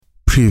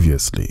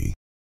Previously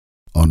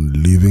on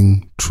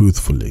Living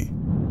Truthfully.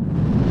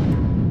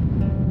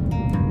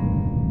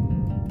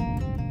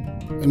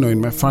 You know, in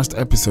my first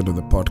episode of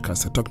the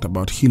podcast, I talked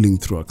about healing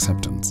through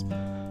acceptance.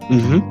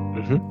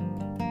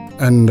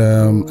 And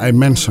I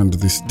mentioned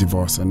this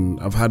divorce, and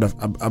I've had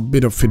a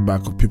bit of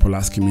feedback of people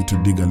asking me to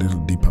dig a little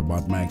deeper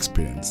about my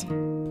experience.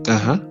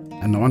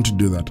 And I want to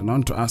do that. And I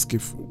want to ask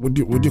if would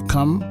you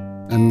come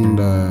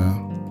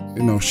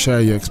and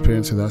share your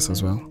experience with us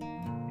as well?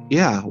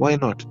 Yeah, why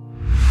not?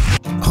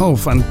 Oh,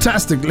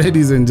 fantastic,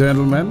 ladies and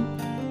gentlemen.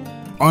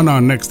 On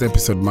our next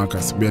episode,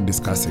 Marcus, we are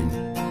discussing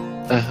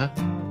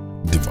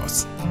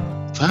divorce.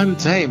 Fun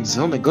times.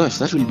 Oh my gosh,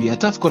 that will be a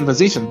tough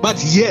conversation.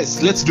 But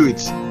yes, let's do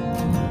it. Are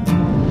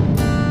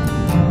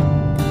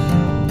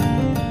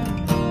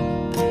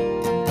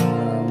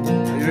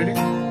you ready?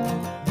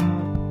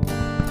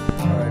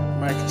 All right,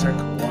 mic check.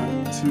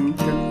 1, 2.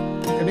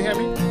 Can you hear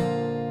me?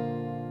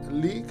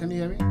 Lee, can you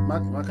hear me?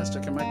 Marcus,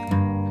 check your mic.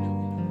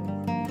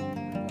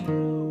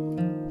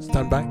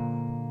 Stand by.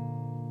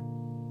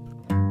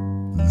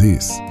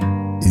 This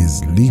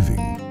is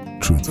Living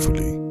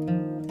Truthfully.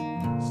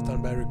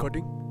 Stand by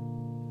recording.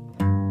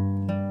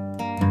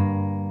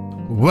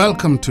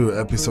 Welcome to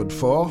episode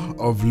 4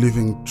 of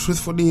Living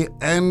Truthfully.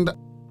 And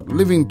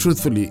Living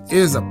Truthfully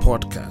is a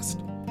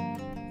podcast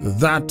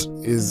that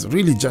is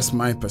really just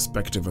my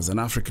perspective as an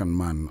African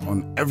man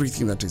on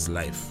everything that is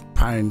life,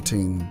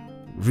 parenting,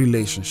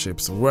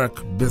 relationships,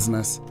 work,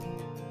 business,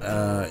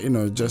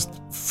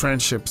 just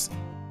friendships.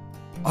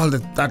 All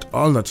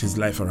that is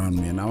life around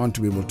me, and I want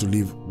to be able to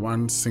live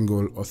one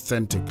single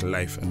authentic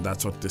life, and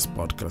that's what this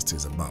podcast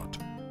is about.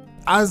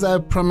 As I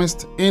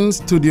promised in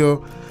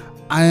studio,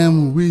 I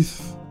am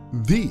with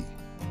the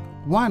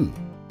one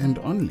and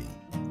only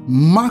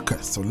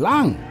Marcus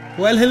Solang.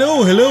 Well,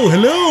 hello.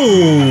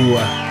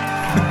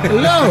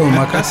 Hello,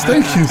 Marcus.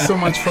 Thank you so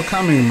much for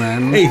coming,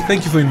 man. Hey,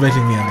 thank you for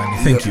inviting me, Amani.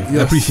 Thank you.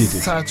 I appreciate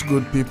it. Such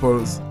good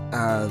people.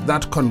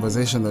 That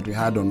conversation that we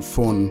had on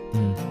phone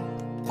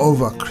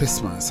over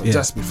Christmas, or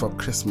just before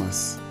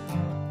Christmas,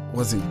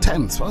 was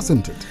intense,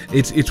 wasn't it?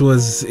 It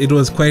was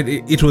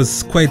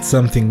quite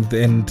something,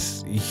 and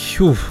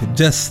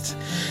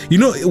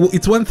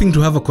it's one thing to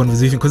have a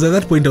conversation, because at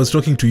that point I was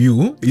talking to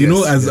you, it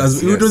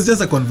was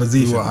just a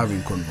conversation. We were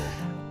having convo.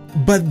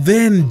 But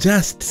then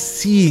just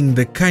seeing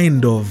the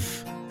kind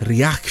of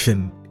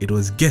reaction it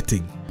was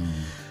getting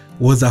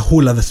was a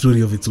whole other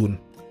story of its own.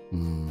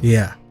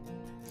 Yeah.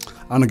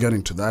 I'm going to get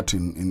into that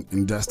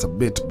in just a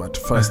bit, but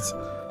first,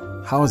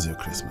 how was your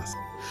Christmas?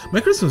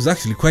 My Christmas was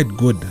actually quite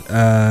good.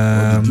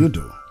 What did you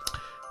do?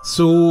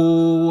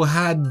 So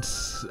had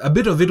a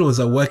bit of it was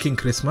a working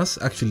Christmas.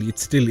 Actually, it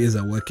still is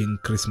a working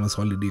Christmas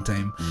holiday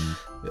time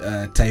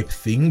type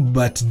thing.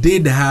 But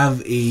did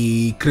have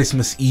a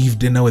Christmas Eve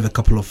dinner with a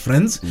couple of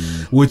friends,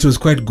 which was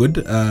quite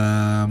good.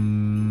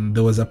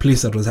 There was a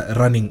place that was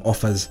running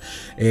offers,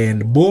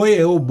 and boy,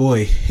 oh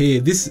boy,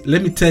 hey,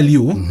 let me tell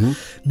you,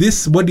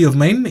 this body of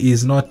mine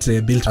is not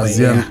built by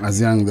air.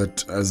 As young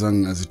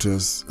as it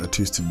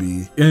used to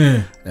be,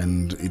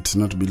 and it's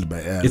not built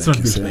by air. It's not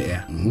built by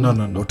air. No.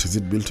 What is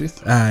it built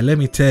with? Let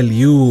me tell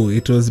you,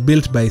 it was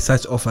built by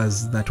such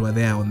offers that were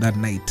there on that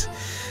night.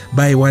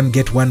 Buy one,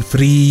 get one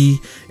free,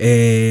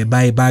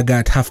 buy burger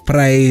at half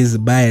price,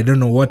 buy I don't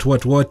know what.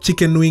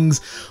 Chicken wings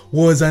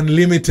was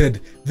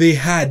unlimited. They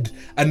had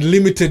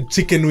unlimited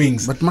chicken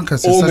wings. But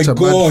Marcus, you're such a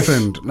bad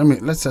friend.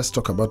 Let's just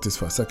talk about this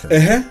for a second.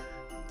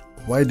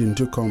 Why didn't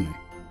you call me?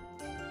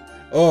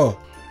 Oh,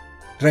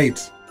 right.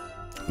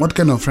 What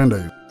kind of friend are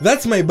you?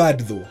 That's my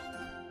bad though.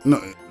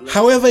 No.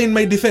 However, in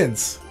my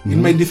defense,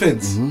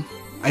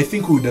 I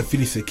think we would have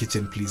finished the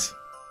kitchen, please.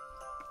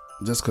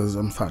 Just because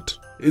I'm fat.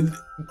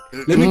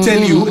 Let me tell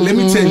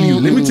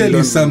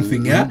you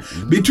something, yeah?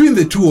 Between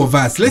the two of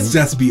us, let's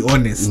just be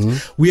honest.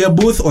 We are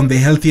both on the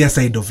healthier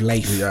side of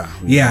life.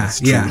 Yeah.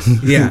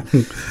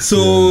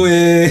 So,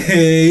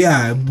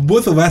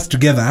 both of us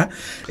together,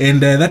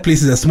 and that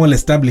place is a small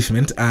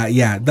establishment.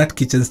 That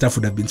kitchen staff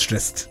would have been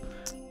stressed.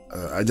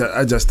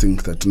 I just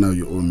think that now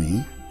you owe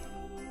me.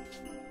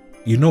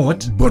 You know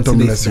what?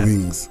 Bottomless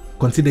wings.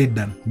 Consider it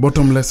done.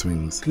 Bottomless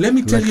wings. Let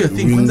me tell you a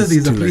thing. Once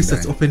there's a place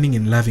that's opening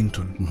in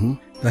Lavington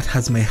that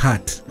has my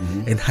heart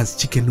and has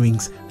chicken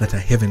wings that are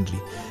heavenly,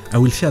 I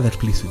will share that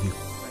place with you.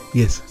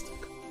 Yes.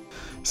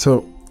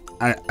 So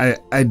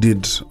I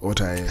did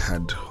what I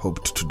had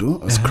hoped to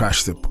do. I was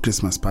crash the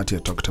Christmas party I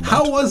talked about.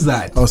 How was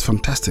that? It was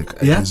fantastic.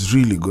 It was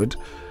really good.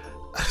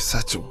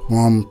 Such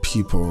warm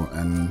people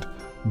and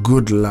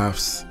good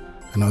laughs.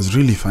 And it was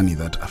really funny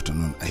that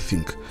afternoon, I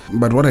think.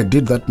 But what I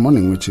did that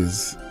morning, which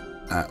is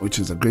a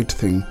great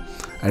thing,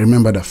 I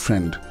remembered a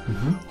friend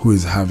who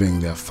is having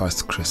their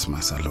first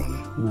Christmas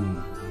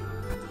alone.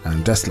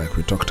 And just like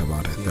we talked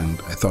about,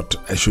 I thought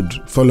I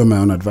should follow my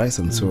own advice.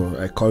 And so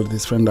I called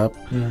this friend up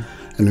and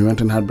we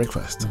went and had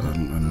breakfast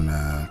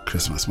on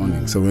Christmas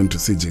morning. So we went to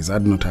CJ's. I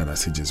had not had a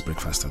CJ's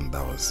breakfast, and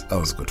that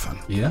was good fun.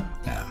 Yeah?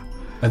 Yeah.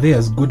 Are they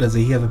as good as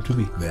I hear them to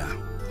be? They are.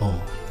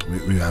 Oh.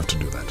 We have to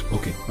do that.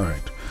 Okay. All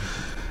right.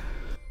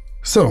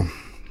 So,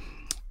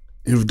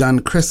 You've done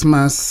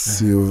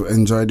Christmas, you've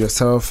enjoyed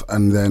yourself,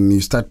 and then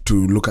you start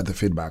to look at the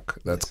feedback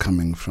that's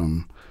coming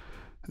from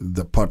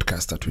the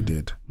podcast that we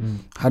did.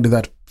 How did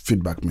that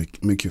feedback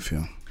make you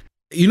feel?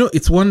 You know,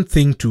 it's one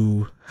thing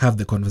to have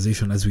the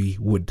conversation as we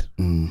would.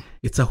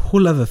 It's a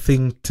whole other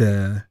thing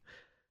to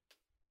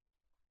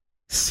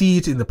see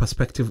it in the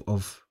perspective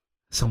of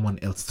someone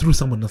else, through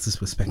someone else's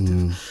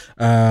perspective.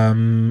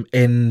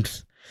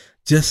 And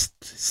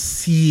just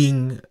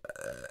seeing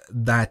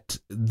that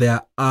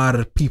there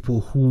are people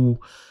who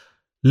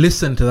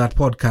listen to that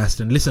podcast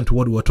and listen to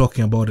what we were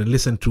talking about and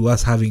listen to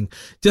us having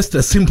just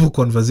a simple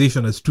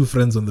conversation as two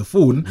friends on the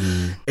phone,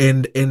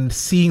 and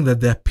seeing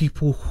that there are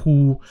people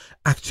who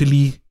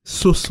actually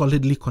so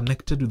solidly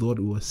connected with what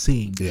we were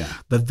saying,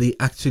 that they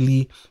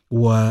actually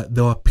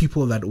there were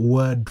people that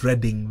were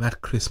dreading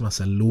that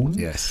Christmas alone,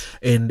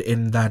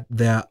 and that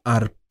there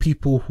are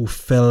people who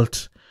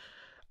felt,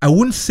 I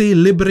wouldn't say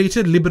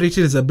liberated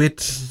is a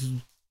bit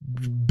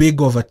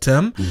big of a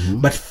term,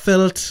 but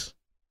felt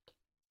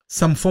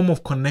some form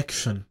of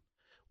connection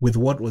with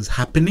what was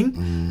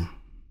happening.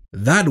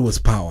 That was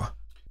power.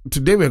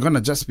 Today we're going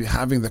to just be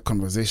having the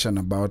conversation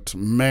about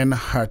men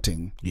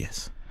hurting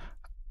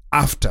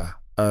after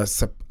a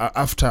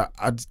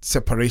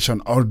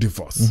separation or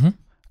divorce.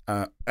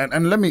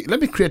 And let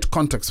me create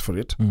context for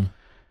it.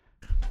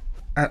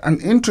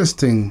 An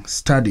interesting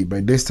study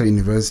by Daystar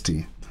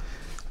University,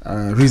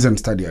 recent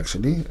study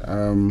actually,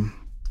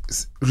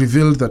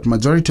 revealed that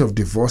majority of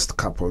divorced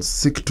couples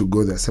seek to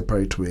go their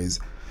separate ways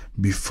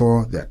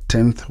before their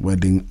 10th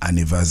wedding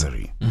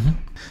anniversary.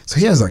 So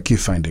here's a key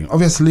finding.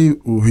 Obviously,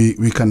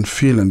 we can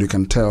feel and we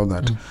can tell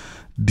that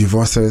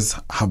divorces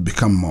have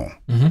become more,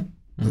 you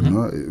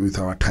know, with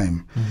our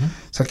time.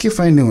 So a key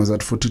finding was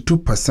that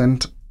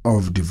 42%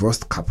 of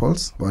divorced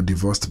couples were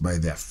divorced by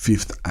their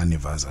 5th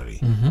anniversary.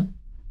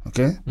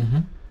 Okay?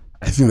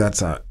 I think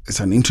it's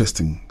an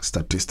interesting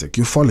statistic.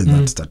 You fall in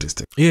that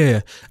statistic.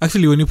 Yeah.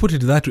 Actually, when you put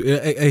it that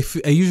way,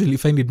 I usually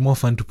find it more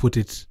fun to put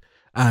it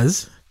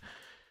as,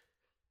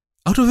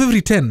 out of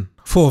every 10,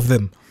 4 of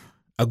them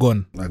are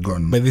gone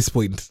by this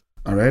point.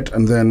 All right.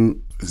 And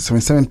then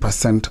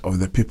 77% of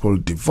the people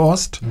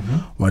divorced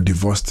were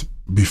divorced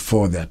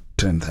before their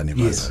 10th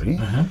anniversary.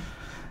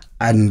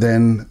 And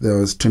then there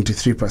was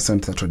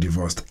 23% that were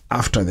divorced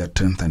after their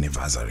 10th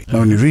anniversary. Now,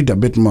 when you read a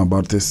bit more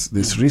about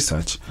this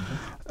research,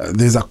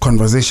 there's a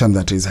conversation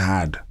that is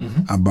had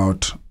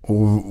about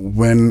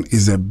when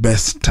is the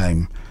best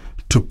time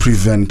to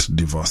prevent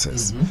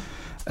divorces.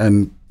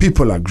 And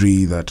people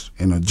agree that,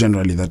 you know,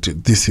 generally that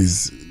this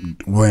is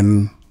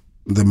when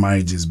the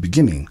marriage is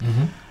beginning.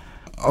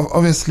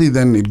 Obviously,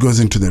 then it goes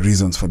into the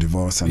reasons for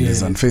divorce, and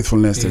there's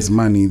unfaithfulness, there's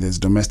money, there's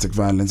domestic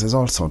violence, there's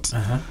all sorts.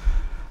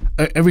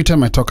 Every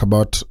time I talk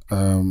about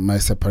my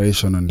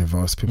separation and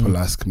divorce, people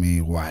ask me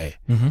why,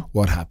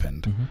 what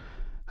happened.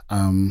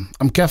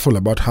 I'm careful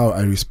about how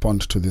I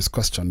respond to this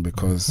question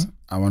because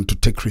I want to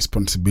take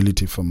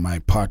responsibility for my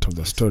part of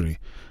the story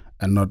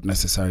and not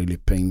necessarily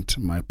paint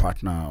my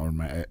partner or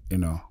my, you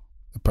know,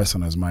 the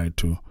person I was married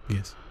to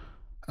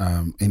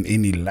in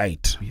any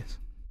light.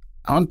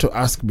 I want to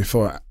ask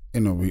before,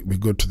 you know, we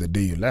go to the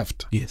day you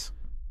left.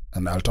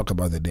 And I'll talk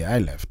about the day I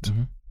left.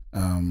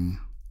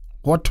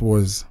 What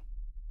was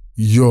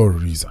your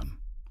reason?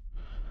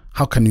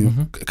 How can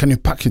you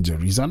package your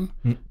reason?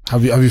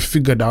 Have you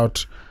figured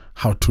out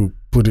how to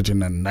put it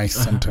in a nice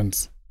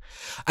sentence?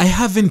 I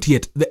haven't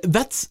yet.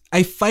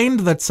 I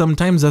find that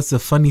sometimes that's the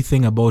funny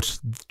thing about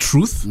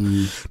truth.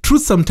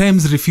 Truth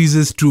sometimes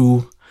refuses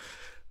to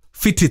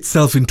fit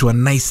itself into a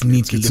nice,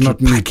 neat it's little not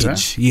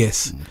package. Neat, eh?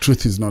 Yes.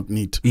 Truth is not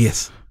neat.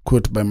 Yes.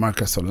 Quote by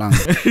Marcus Solang.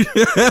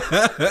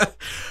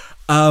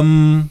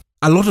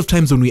 A lot of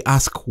times when we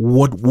ask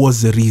what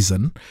was the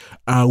reason,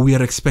 we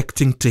are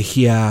expecting to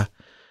hear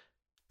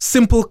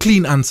simple,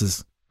 clean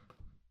answers.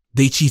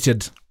 They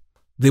cheated.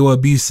 They were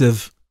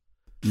abusive.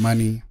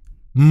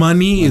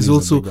 Money is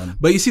also,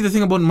 but you see, the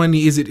thing about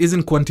money is it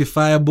isn't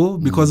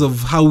quantifiable because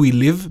of how we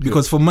live.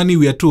 Because for money,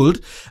 we are told,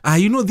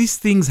 you know, these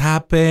things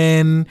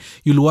happen.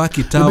 You'll work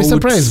it out. You'll be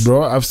surprised,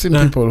 bro. I've seen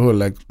people who are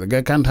like, the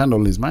guy can't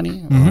handle his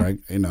money. Or,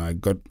 you know, I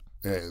got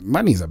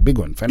money is a big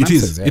one.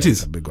 Finances, it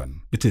is a big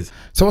one. It is.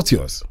 So what's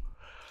yours?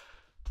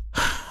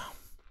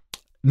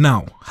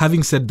 Now,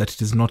 having said that,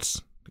 it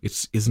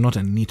is not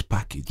a neat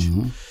package.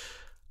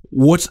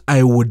 What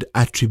I would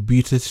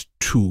attribute it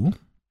to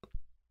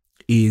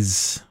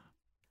is,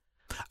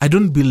 I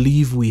don't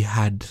believe we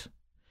had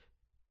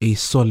a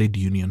solid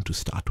union to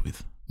start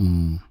with.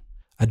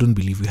 I don't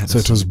believe we had. So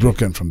it was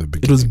broken from the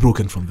beginning. It was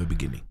broken from the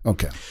beginning.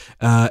 Okay.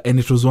 And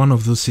it was one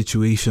of those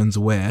situations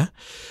where,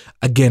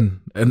 again,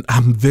 and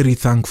I'm very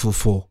thankful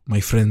for my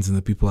friends and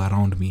the people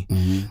around me.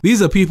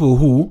 These are people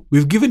who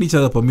we've given each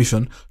other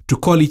permission to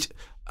call each.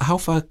 How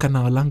far can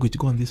our language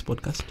go on this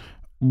podcast?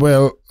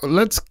 Well,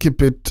 let's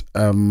keep it.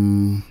 Are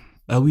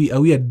we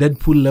at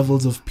Deadpool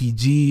levels of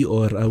PG,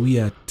 or are we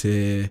at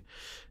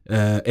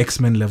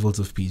X-Men levels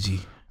of PG?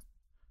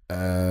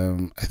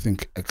 I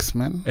think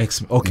X-Men.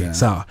 X-Men. Okay,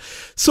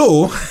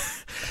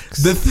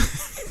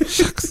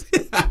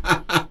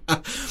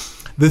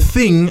 the the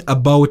thing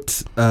about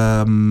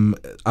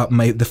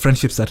the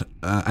friendships that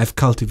I've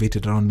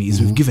cultivated around me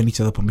is we've given each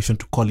other permission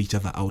to call each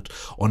other out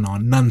on our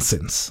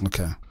nonsense.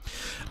 Okay.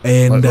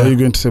 And Are you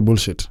going to say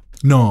bullshit?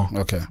 No.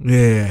 Okay.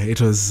 Yeah,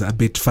 it was a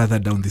bit further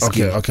down the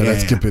scale. Okay,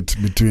 let's keep it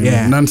between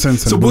Yeah.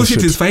 nonsense and so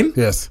bullshit is fine?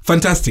 Yes.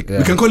 Fantastic. Yeah.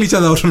 We can call each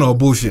other out on our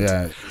bullshit.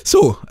 Yeah.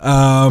 So,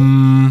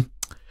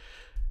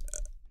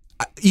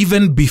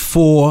 even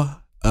before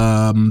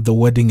the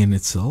wedding in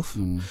itself,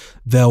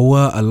 there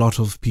were a lot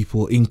of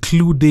people,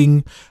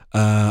 including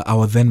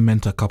our then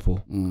mentor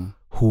couple,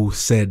 who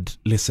said,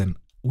 listen,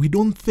 we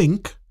don't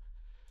think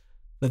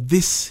that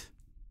this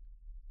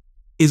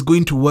is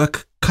going to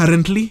work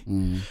currently.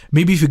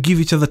 Maybe if you give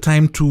each other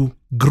time to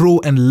grow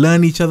and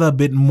learn each other a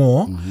bit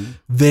more,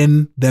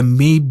 then there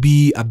may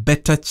be a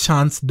better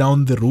chance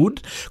down the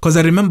road. Because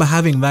I remember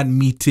having that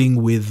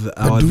meeting with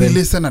our But do we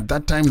listen at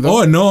that time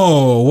though? Oh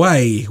no,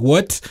 why?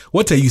 What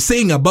are you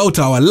saying about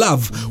our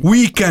love?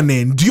 We can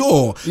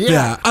endure. Yeah. There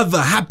are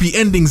other happy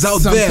endings out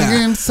Something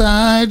there.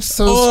 inside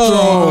so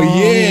Oh strong.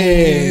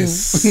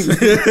 yes.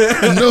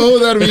 I know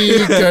that we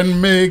can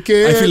make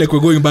it. I feel like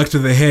we're going back to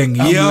the hang.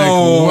 I'm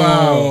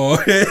Yo.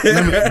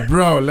 like,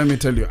 wow. let me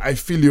tell you, I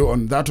feel you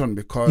on that one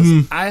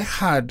because I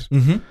had,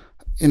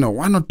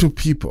 one or two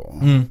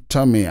people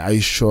tell me, are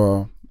you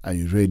sure? Are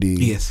you ready?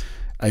 Yes.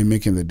 Are you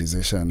making the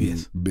decision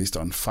Yes. based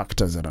on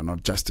factors that are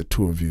not just the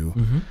two of you?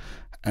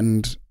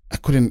 And I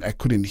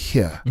couldn't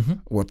hear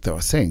what they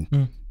were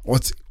saying.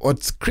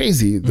 What's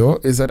crazy though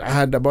is that I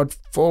had about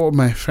 4 of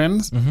my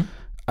friends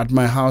at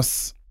my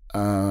house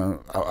a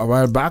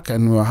while back,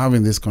 and we were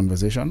having this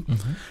conversation,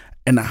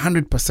 and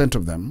 100%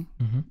 of them,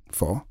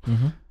 4,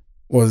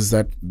 was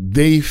that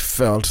they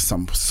felt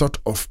some sort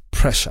of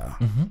pressure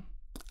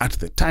at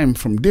the time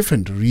from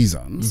different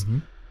reasons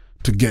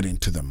to get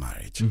into the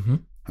marriage.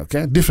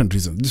 Okay, different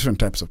reasons, different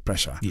types of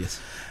pressure. Yes.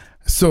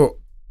 So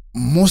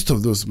most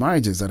of those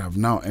marriages that have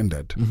now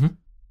ended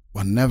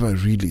were never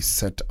really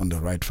set on the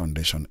right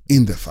foundation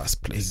in the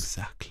first place.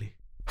 Exactly.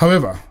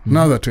 However,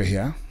 now that we're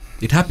here,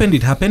 It happened.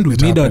 We've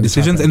made our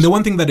decisions. And the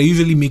one thing that I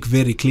usually make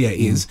very clear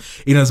is,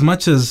 in as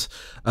much as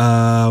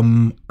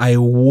I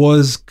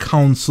was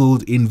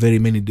counseled in very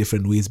many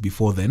different ways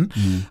before then,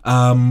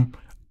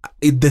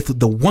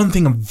 the one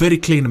thing I'm very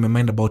clear in my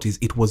mind about is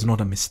it was not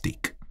a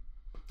mistake.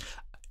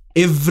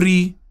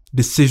 Every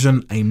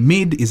decision I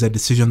made is a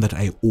decision that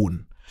I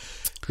own.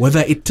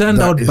 Whether it turned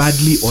that out is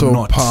badly or so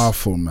not,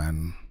 powerful,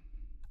 man.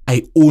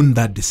 I own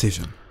that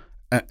decision.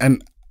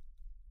 And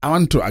I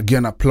want to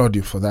again applaud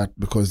you for that,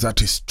 because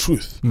that is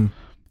truth.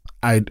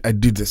 I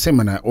did the same,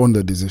 and I own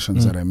the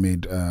decisions that I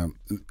made,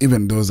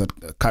 even those that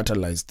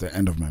catalyzed the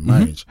end of my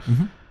marriage.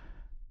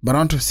 But I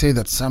want to say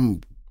that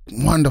some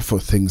wonderful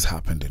things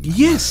happened in my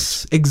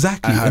Yes,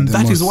 exactly. I had And the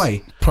that is most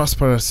why.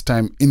 prosperous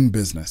time in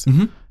business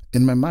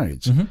in my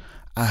marriage.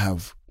 I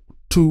have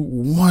 2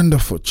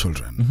 wonderful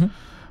children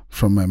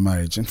from my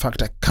marriage. In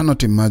fact, I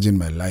cannot imagine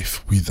my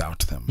life without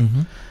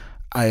them.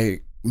 I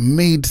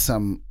made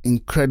some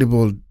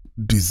incredible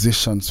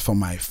decisions for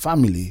my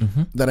family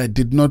that I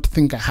did not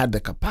think I had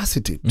the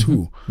capacity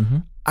to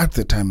at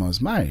the time I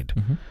was married.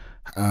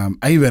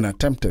 I even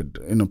attempted,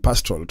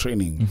 pastoral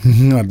training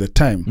at the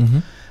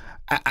time.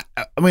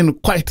 I mean,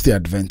 quite the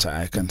adventure,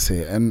 I can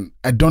say, and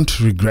I don't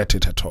regret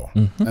it at all.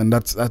 And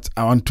that's.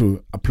 I want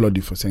to applaud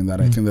you for saying that.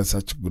 I think that's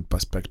such a good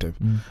perspective.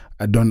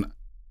 I don't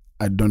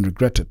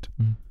regret it.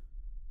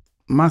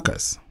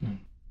 Marcus,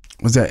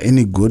 was there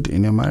any good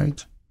in your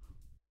marriage?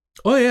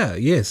 Oh yeah,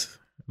 yes.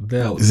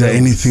 Is there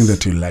anything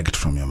that you liked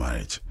from your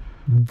marriage?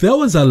 There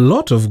was a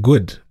lot of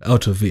good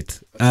out of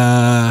it.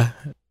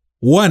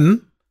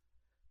 One,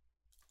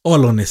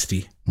 all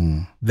honesty,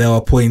 there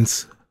were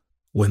points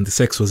when the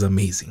sex was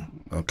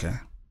amazing. Okay.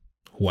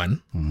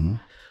 1.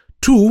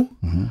 2,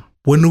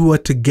 when we were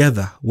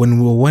together, when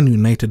we were one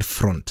united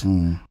front,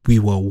 we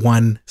were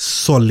one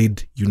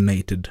solid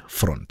united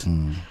front.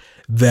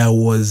 There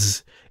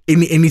was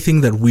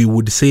anything that we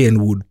would say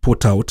and would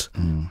put out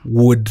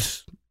would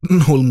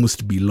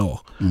almost be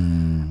law.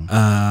 And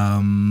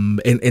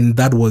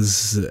that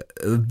was,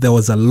 there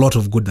was a lot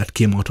of good that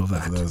came out of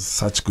that. There was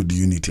such good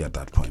unity at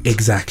that point.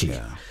 Exactly.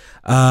 Yeah.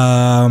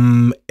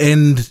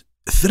 And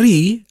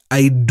 3,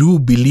 I do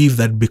believe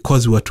that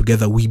because we were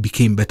together, we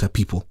became better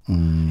people.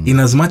 In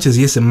as much as,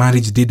 yes, a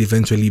marriage did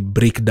eventually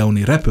break down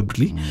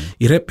irreparably.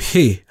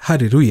 Hey,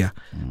 hallelujah.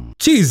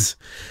 Cheese.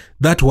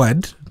 That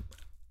word,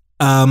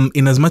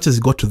 in as much as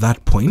it got to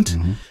that point,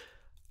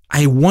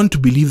 I want to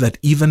believe that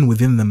even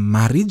within the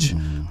marriage,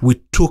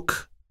 we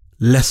took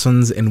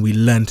lessons and we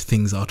learned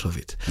things out of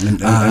it.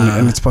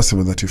 And it's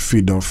possible that you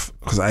feed off,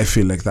 because I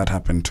feel like that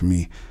happened to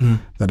me,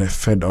 that I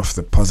fed off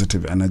the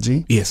positive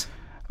energy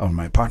of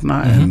my partner,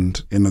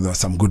 and there were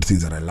some good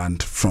things that I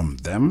learned from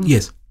them.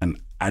 Yes. And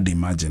I'd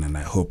imagine and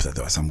I hope that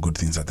there were some good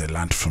things that they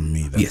learned from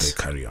me that they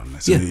carry on.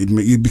 So Yeah.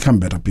 you become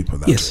better people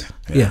that way.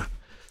 Yeah.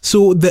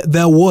 So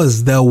there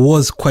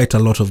was quite a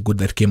lot of good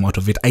that came out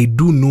of it. I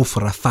do know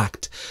for a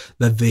fact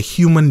that the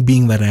human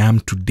being that I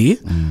am today,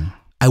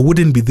 I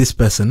wouldn't be this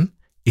person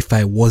if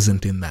I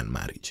wasn't in that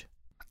marriage.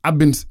 I've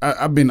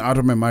been out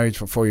of my marriage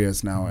for 4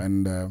 years now,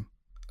 and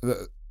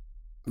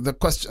the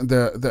question,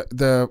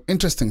 the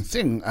interesting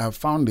thing I have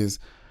found is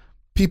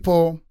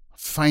people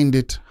find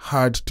it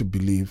hard to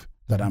believe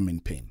that I'm in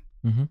pain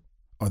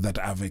or that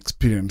I've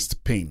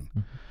experienced pain.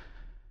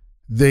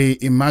 They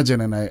imagine,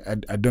 and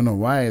I don't know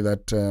why,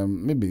 that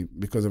maybe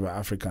because of an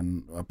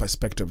African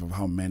perspective of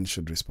how men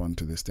should respond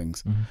to these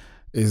things,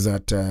 is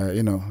that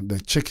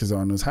the chick is the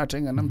one who's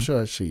hurting, and I'm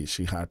sure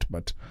she hurt,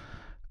 but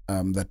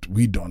that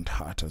we don't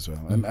hurt as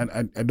well. And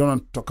I don't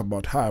want to talk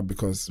about her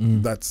because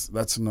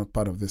that's not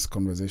part of this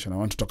conversation. I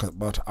want to talk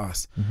about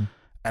us,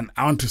 and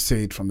I want to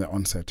say it from the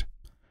onset.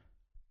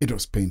 It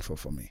was painful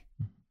for me.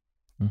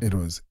 It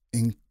was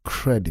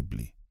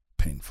incredibly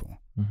painful,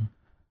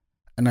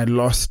 and I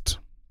lost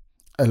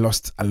a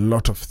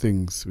lot of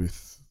things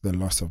with the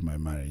loss of my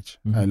marriage.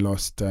 I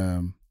lost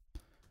my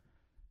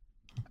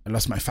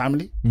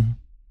family.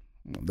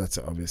 That's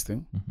the obvious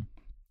thing.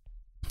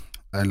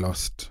 I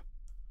lost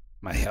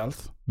my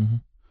health.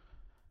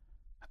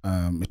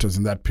 It was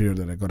in that period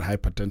that I got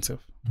hypertensive,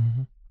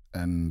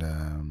 and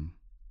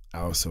I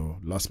also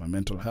lost my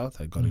mental health.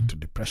 I got into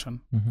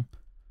depression.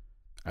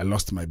 I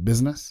lost my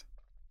business.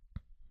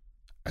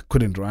 I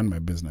couldn't run my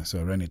business, so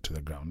I ran it to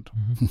the ground.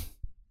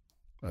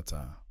 That's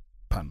a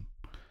pun.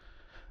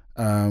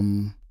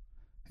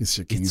 He's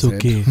shaking It's his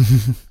okay.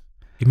 head.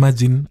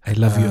 Imagine I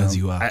love you as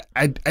you are.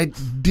 I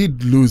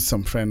did lose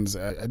some friends.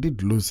 I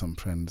did lose some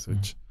friends,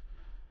 which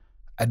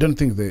I don't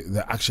think they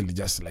actually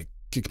just like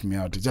kicked me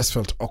out. It just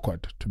felt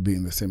awkward to be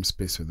in the same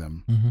space with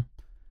them.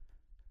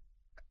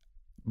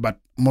 But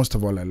most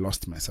of all, I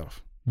lost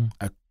myself.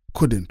 I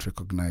couldn't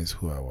recognize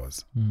who I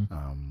was.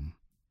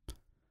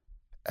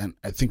 And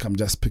I think I'm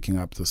just picking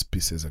up those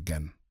pieces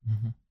again.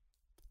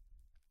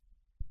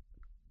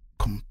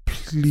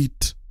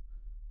 Complete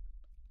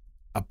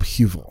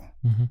upheaval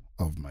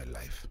of my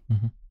life.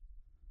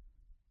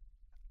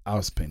 I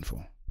was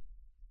painful.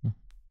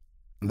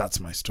 And that's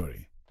my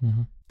story.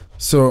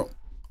 So,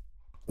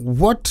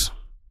 what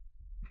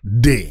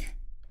day?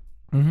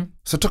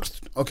 So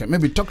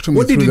maybe talk to me.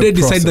 What through did the they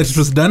decide that process. it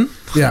was done?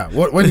 Yeah,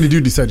 when did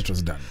you decide it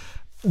was done?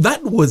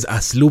 That was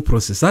a slow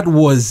process. That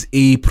was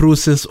a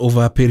process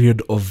over a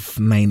period of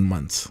 9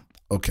 months.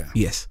 Okay.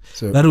 Yes.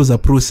 So That was a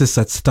process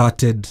that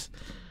started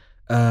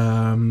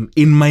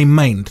in my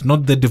mind,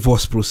 not the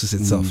divorce process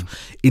itself.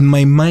 In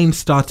my mind,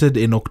 started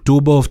in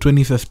October of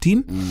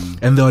 2015,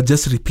 and there were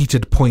just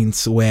repeated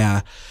points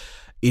where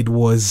it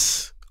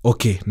was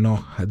okay.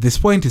 No, at this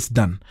point it's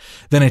done.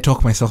 Then I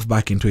talk myself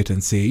back into it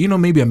and say,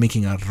 maybe I'm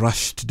making a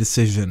rushed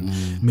decision.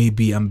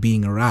 Maybe I'm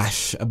being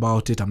rash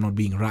about it. I'm not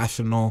being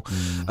rational.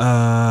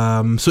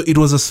 So it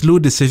was a slow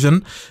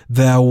decision.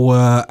 There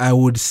were, I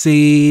would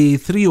say,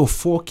 3 or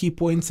 4 key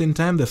points in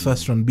time. The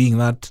first one being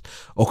that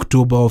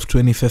October of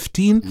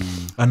 2015,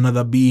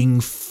 another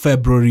being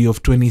February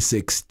of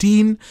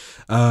 2016,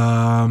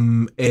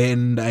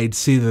 and I'd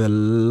say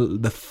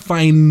the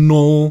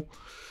final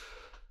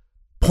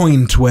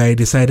point where I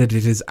decided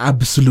it is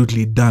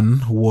absolutely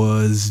done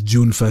was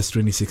June 1st,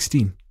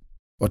 2016.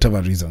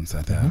 whatever reasons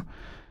are there,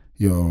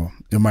 your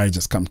marriage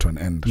has come to an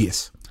end.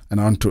 Yes.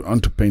 And I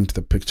want to paint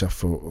the picture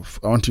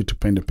I want you to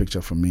paint a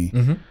picture for me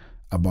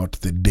about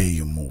the day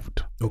you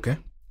moved. Okay.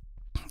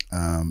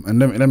 And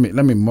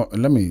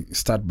let me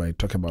start by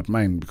talking about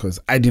mine, because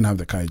I didn't have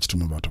the courage to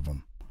move out of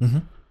home.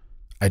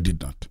 I did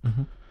not.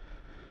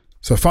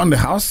 So I found a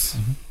house.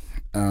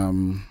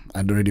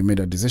 I'd already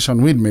made a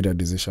decision. We'd made a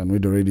decision.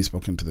 We'd already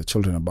spoken to the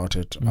children about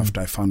it after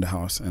I found the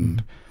house,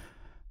 and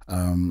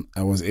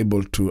I was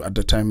able to, at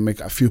the time, make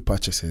a few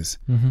purchases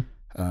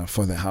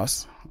for the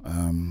house.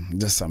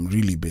 Just some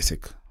really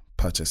basic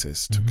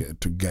purchases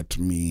to get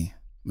me,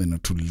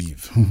 to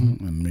live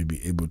and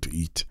maybe able to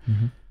eat.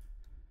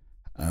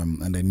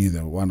 And I knew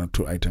there were 1 or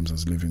 2 items I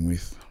was living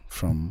with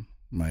from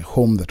my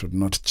home that would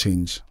not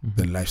change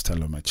the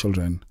lifestyle of my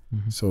children.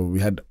 So we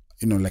had,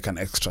 like an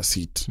extra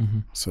seat,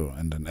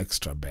 and an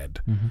extra bed,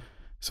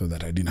 so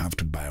that I didn't have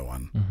to buy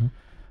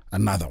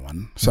another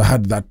one. So I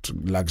had that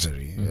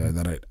luxury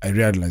that I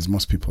realized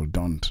most people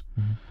don't.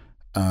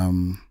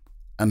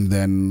 And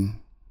then,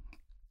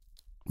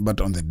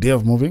 but on the day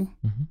of moving,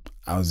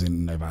 I was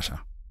in Naivasha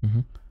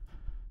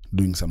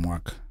doing some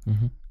work,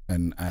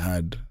 and I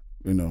had,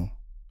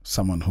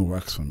 someone who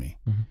works for me,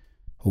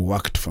 who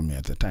worked for me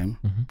at the time,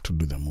 to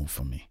do the move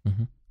for me.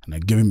 And I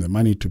gave him the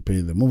money to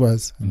pay the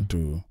movers and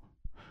to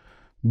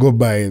go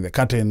buy the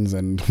curtains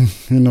and,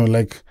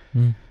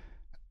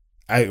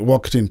 I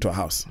walked into a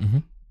house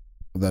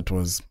that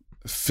was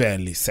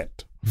fairly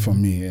set for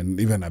me, and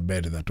even a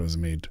bed that was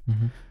made.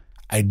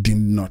 I did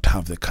not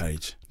have the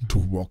courage to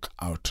walk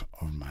out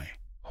of my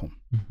home.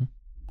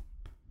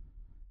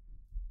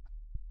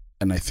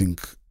 And I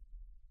think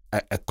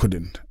I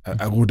couldn't.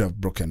 I would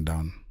have broken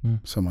down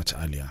so much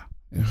earlier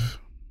if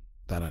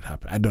that had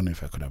happened. I don't know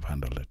if I could have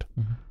handled it.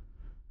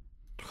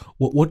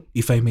 What,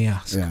 if I may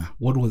ask, Yeah.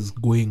 what was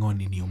going on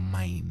in your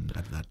mind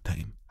at that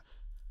time?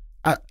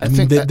 I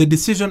mean, think the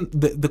decision,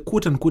 the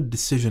quote unquote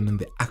decision and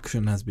the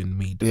action has been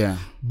made. yeah.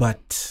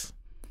 But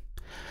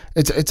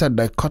it's a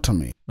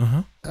dichotomy.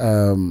 Uh-huh.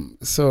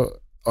 So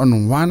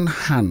on one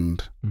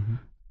hand, Mm-hmm.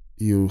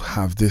 you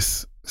have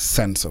this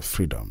sense of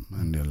freedom,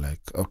 and you're like,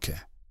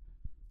 okay,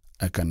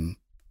 I can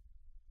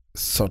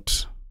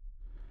sort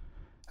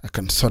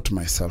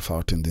myself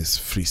out in this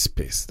free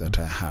space that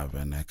I have,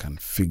 and I can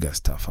figure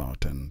stuff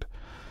out, and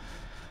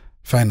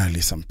finally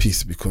some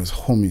peace, because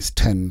home is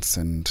tense,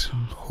 and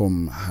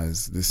home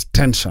has this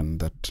tension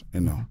that,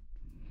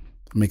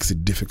 makes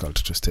it difficult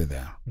to stay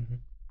there. Mm-hmm.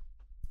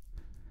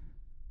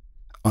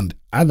 On the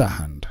other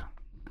hand,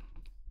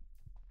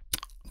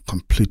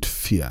 complete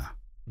fear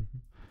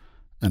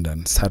and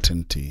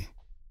uncertainty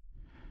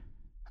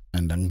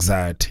and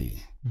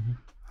anxiety. Mm-hmm.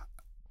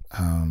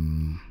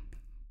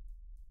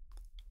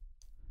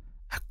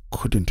 I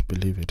couldn't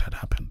believe it had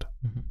happened.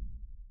 Mm-hmm.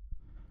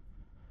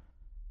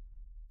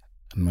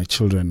 And my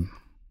children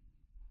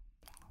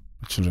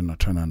are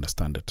trying to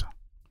understand it.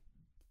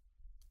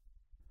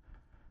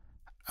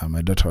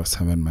 My daughter was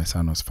 7, my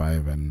son was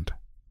 5, and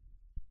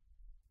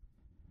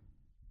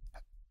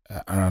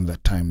around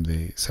that time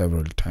they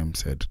several times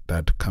said,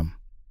 "Dad, come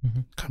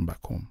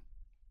back home."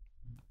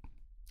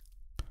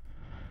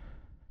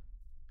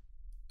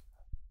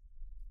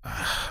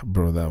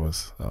 Bro, that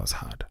was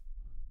hard.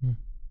 That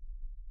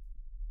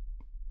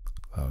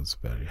was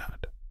very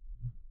hard.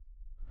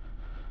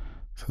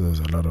 So there was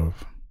a lot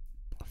of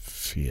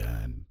fear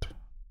and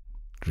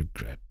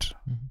regret.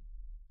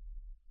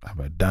 Have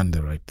I done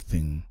the right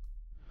thing?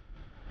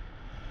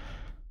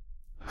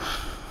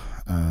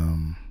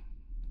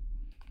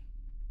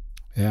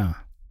 Yeah.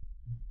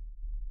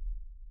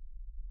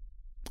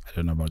 I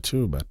don't know about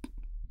you, but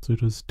So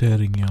it was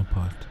tearing you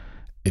apart.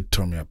 it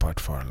tore me apart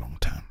for a long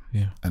time.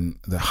 Yeah. And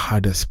the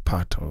hardest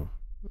part of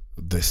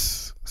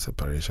this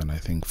separation, I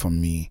think, for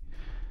me,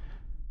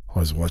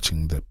 was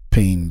watching the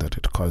pain that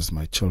it caused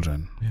my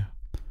children. Yeah.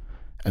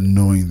 And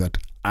knowing that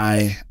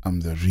I am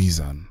the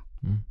reason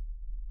Mm.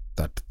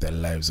 that their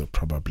lives will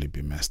probably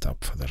be messed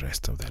up for the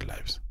rest of their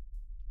lives.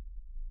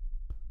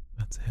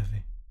 That's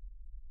heavy.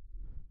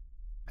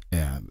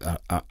 Yeah,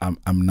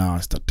 I'm now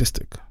a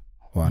statistic.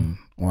 One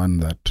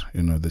that,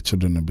 the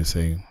children will be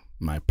saying,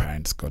 my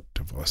parents got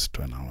divorced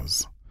when I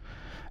was,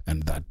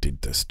 and that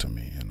did this to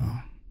me,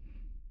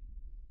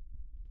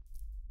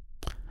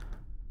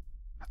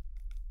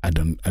 I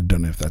don't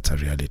know if that's a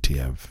reality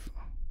I've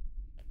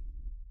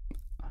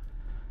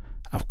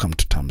come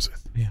to terms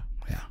with. Yeah.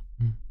 Yeah.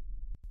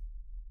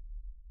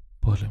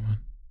 Pole, man.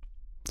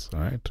 It's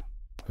all right.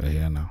 We're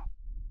here now.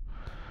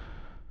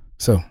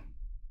 So,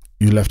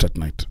 you left at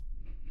night.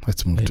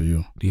 Let's move to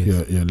you.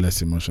 Yes. You're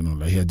less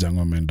emotional. I hear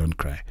Django men don't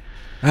cry.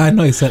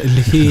 No, it's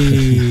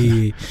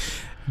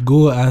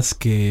go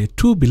ask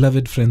 2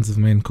 beloved friends of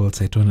mine called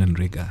Saiton and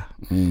Rega.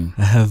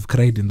 I have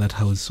cried in that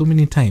house so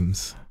many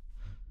times.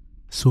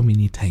 For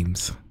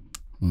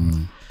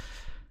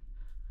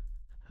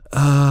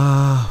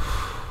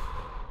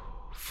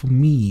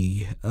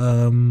me,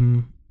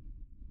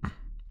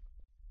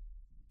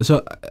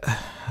 so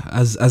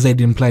as I'd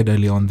implied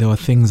earlier on, there were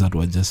things that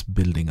were just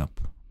building up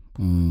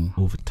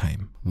over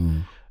time.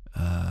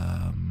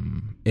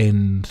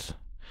 And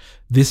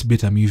this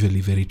bit I'm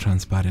usually very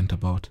transparent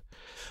about.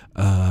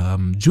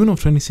 June of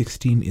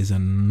 2016 is a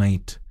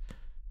night.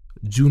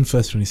 June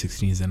 1st,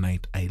 2016 is a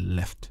night I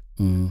left.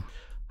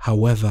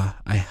 However,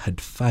 I had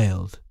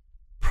filed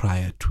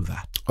prior to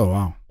that. Oh,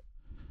 wow.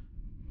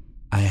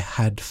 I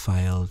had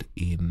filed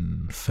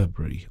in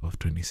February of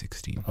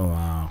 2016. Oh,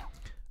 wow.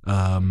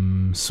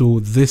 So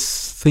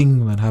this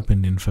thing that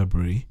happened in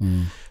February,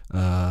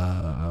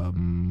 I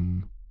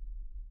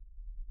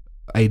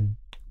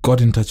got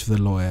in touch with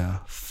the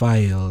lawyer,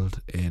 filed,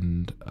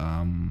 and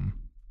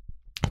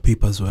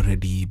papers were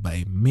ready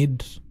by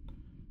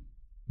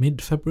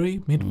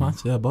mid-February,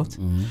 mid-March, thereabouts.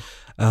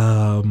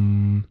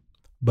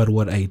 But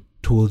what I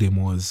told him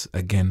was,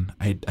 again,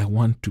 I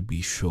want to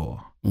be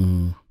sure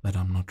that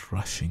I'm not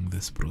rushing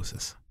this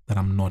process, that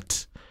I'm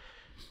not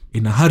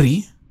in a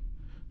hurry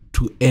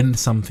to end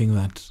something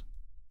that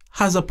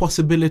has a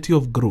possibility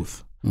of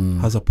growth,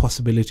 has a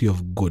possibility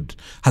of good,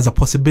 has a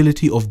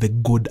possibility of the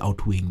good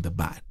outweighing the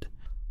bad.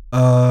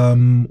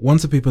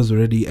 Once the papers were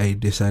ready, I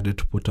decided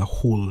to put a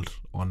hold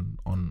on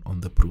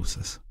the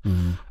process.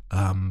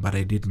 But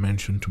I did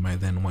mention to my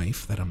then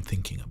wife that I'm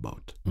thinking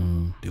about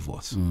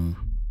divorce.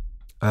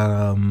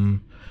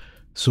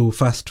 So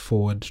fast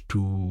forward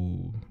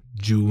to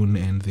June,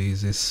 and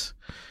there's this,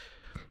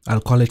 I'll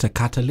call it a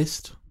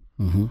catalyst,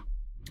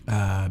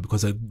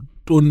 because I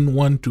don't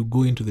want to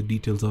go into the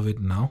details of it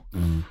now.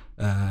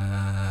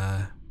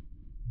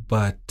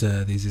 But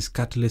there's this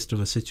catalyst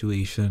of a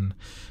situation,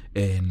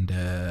 and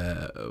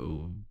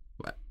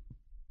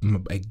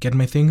I get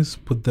my things,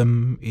 put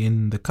them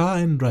in the car,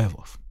 and drive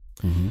off.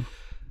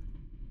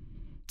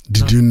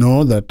 Did you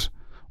know that?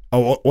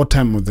 What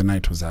time of the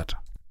night was that?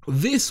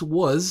 This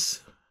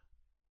was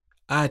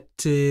at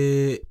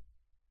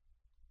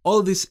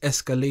all this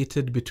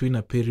escalated between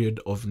a period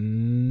of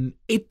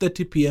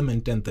 8:30 p.m.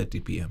 and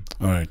 10:30 p.m.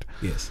 All right.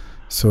 Yes.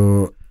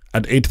 So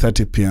at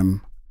 8:30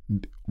 p.m.,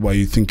 were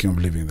you thinking of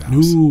leaving the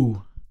house?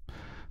 No.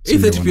 So you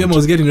 8:30 were p.m. not- I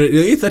was getting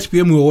ready. 8:30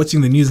 p.m. we were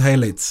watching the news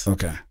highlights,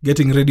 Okay.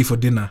 getting ready for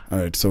dinner. All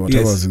right. So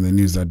whatever Yes. was in the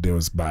news that day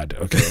was bad.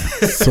 Okay.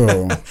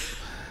 So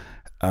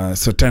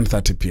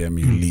 10:30 p.m.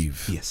 you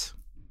leave. Yes.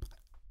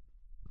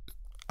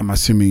 I'm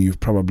assuming you've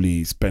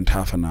probably spent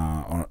half an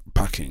hour on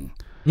packing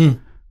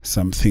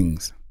some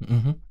things.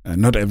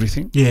 Not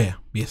everything. Yeah.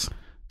 Yes.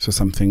 So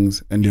some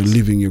things, and you're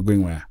leaving. You're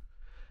going where?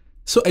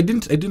 So I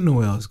didn't know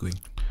where I was going.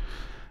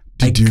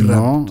 Did you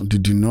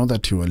know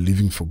that you were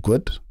leaving for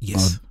good?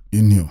 Yes. Or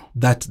you knew.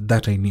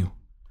 That I knew.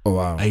 Oh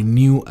wow. I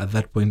knew at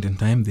that point in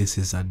time, this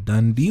is a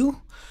done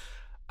deal.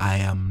 I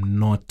am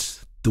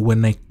not.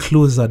 When I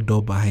closed that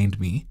door behind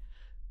me,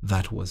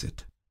 that was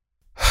it.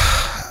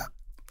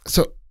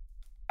 So,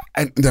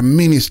 and there are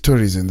many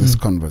stories in this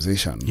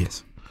conversation.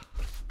 Yes.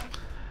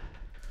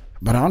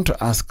 But I want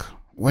to ask,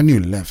 when you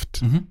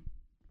left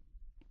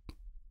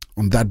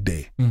on that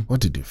day,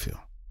 what did you feel?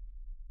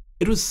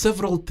 It was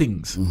several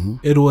things.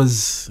 It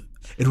was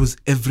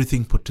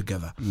everything put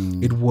together.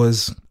 It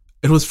was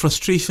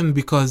frustration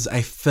because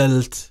I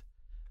felt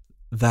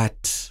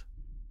that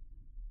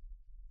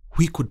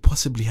we could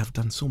possibly have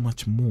done so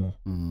much more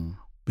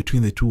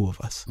between the two of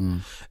us.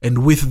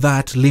 And with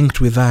that, linked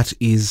with that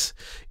is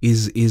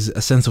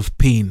a sense of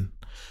pain,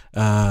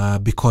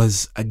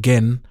 because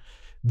again,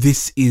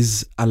 this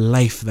is a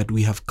life that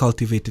we have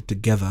cultivated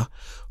together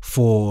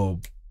for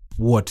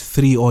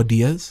 3 odd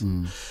years.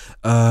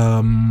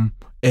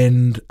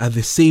 And at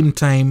the same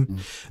time,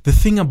 the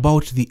thing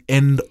about the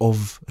end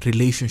of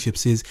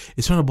relationships is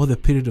it's not about the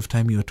period of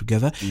time you're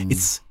together.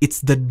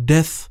 It's the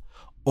death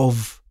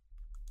of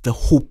the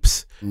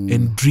hopes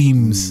and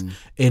dreams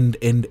and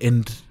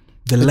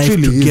the life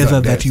really is together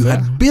a that death, you yeah?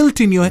 had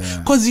built in your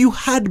head, because you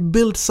had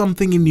built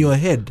something in your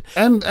head.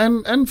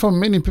 And for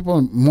many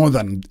people, more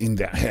than in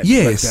their head.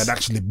 Yes. Like they had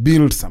actually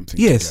built something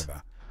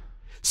together.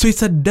 So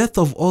it's a death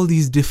of all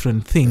these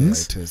different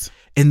things. Yeah, it is.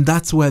 And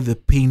that's where the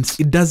pains,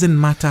 it doesn't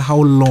matter how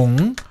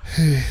long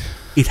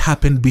it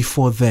happened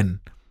before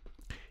then.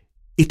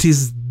 It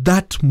is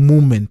that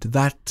moment,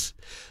 that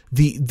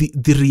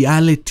the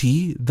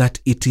reality that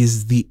it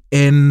is the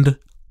end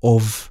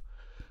of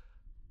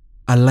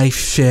a life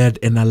shared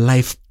and a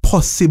life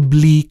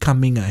possibly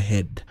coming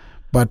ahead.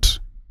 But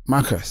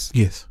Marcus,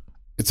 Yes.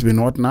 it's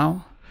been what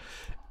now?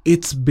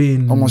 It's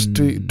been Almost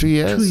 2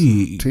 years?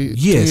 2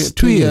 years.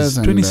 2 years.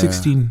 and,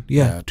 2016.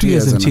 2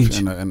 years and change.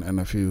 And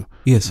a few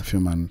Yes. a few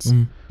months.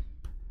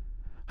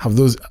 Have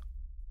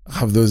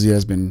those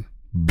years been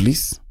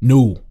bliss?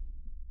 No.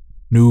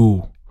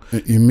 You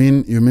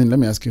mean let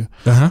me ask you,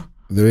 the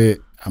way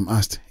I'm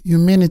asked, you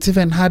mean it's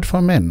even hard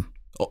for men?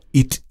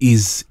 It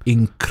is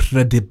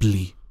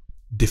incredibly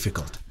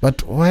difficult.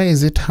 But why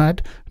is it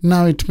hard?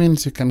 Now it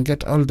means you can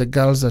get all the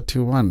girls that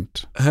you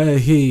want.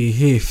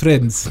 Hey,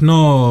 friends.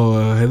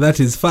 No, that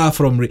is far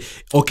from...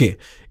 Okay,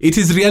 it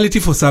is reality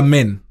for some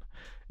men.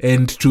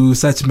 And to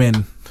such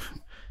men,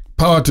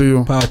 Power to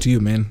you. power to you,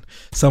 man.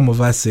 Some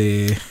of us...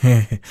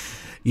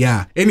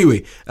 yeah,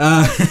 anyway.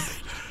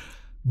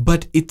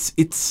 But it's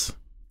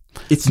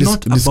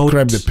not about...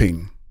 Describe the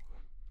pain.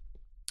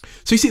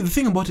 So you see, the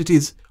thing about it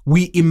is,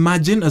 we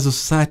imagine as a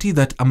society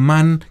that a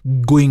man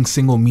going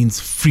single means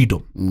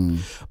freedom.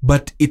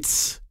 But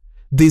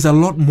there's a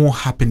lot more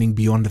happening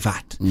beyond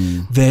that.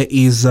 There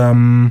is,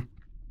 I'll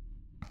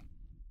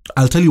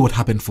tell you what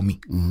happened for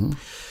me.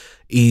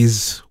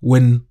 Is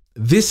when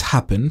this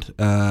happened,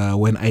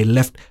 when I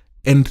left,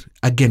 and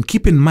again,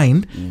 keep in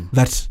mind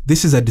that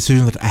this is a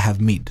decision that I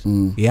have made.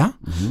 Yeah?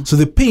 So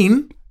the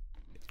pain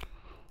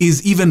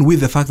is even with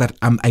the fact that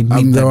I made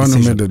I'm the that one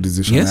decision. who made the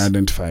decision. Yes? I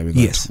identify with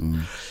that. Yes.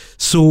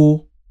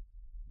 So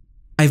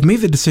I've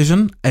made the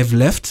decision. I've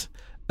left.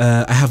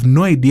 I have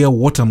no idea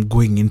what I'm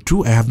going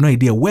into. I have no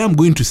idea where I'm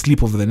going to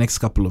sleep over the next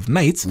couple of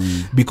nights,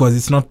 because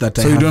it's not that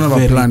So you don't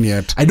have a plan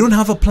yet? I don't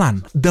have a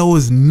plan. There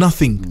was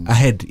nothing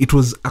ahead. It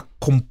was a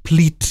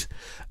complete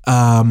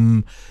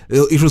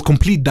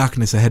complete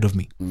darkness ahead of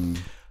me.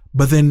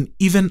 But then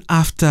even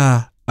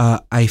after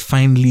I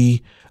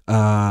finally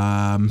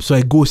so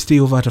I go stay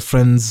over at a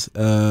friend's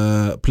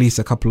place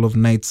a couple of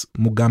nights.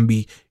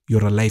 Mugambi,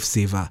 you're a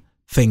lifesaver.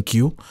 Thank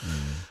you.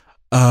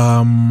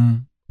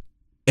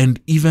 And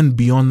even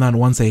beyond that,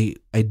 once I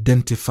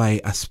identify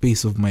a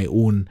space of my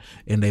own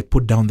and I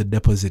put down the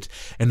deposit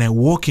and I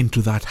walk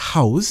into that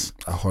house,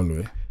 A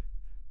hallway.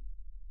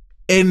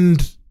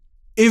 and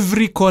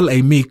every call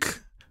I make,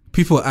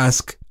 people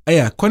ask,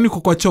 "Aya, kwani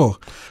uko kwa choo?"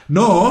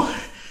 No,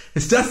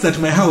 it's just that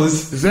my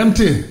house It's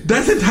empty.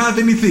 doesn't have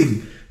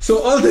anything.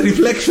 So all the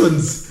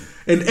reflections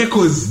and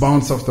echoes.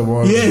 Bounce off the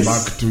wall Yes.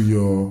 back to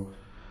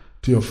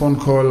your phone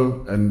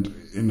call, and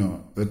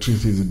the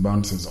truth is it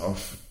bounces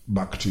off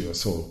back to your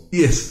soul.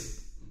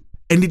 Yes.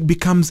 And it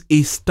becomes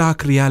a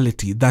stark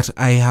reality that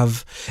I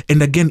have.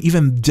 And again,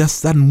 even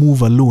just that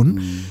move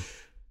alone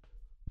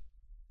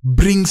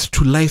brings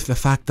to life the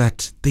fact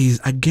that there is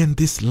again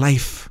this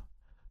life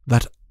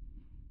that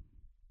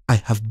I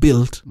have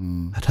built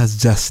that has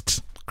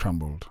just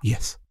Crumbled.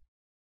 Yes.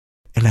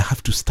 And I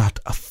have to start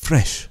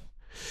afresh.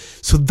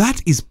 So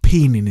that is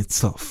pain in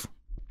itself.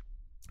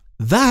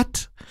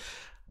 That,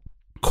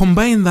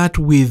 combine that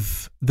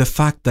with the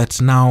fact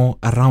that now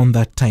around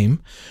that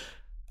time,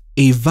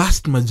 a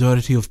vast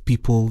majority of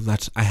people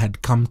that I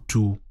had come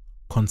to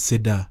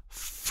consider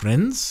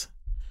friends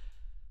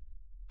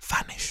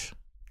vanish.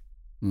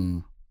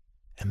 And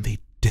they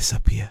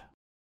disappear.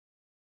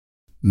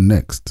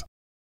 Next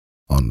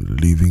on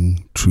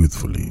Living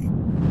Truthfully.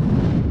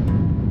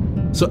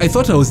 So I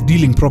thought I was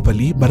dealing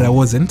properly, but I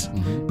wasn't,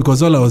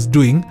 because all I was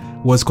doing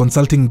was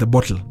consulting the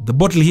bottle. The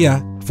bottle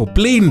here, for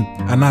plain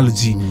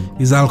analogy,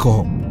 is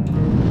alcohol.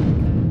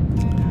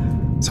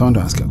 So I want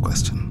to ask you a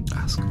question.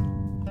 Ask.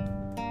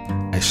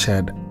 I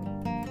shared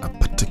a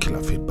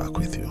particular feedback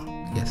with you.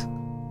 Yes.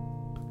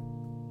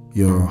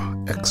 Your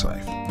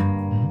ex-wife.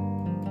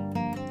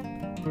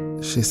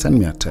 She sent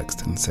me a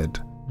text and said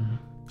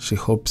she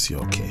hopes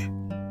you're okay.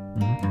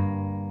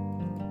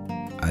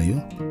 Are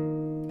you?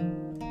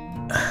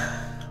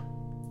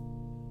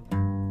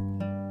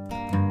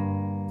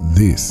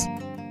 This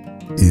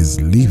is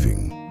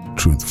Living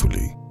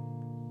Truthfully.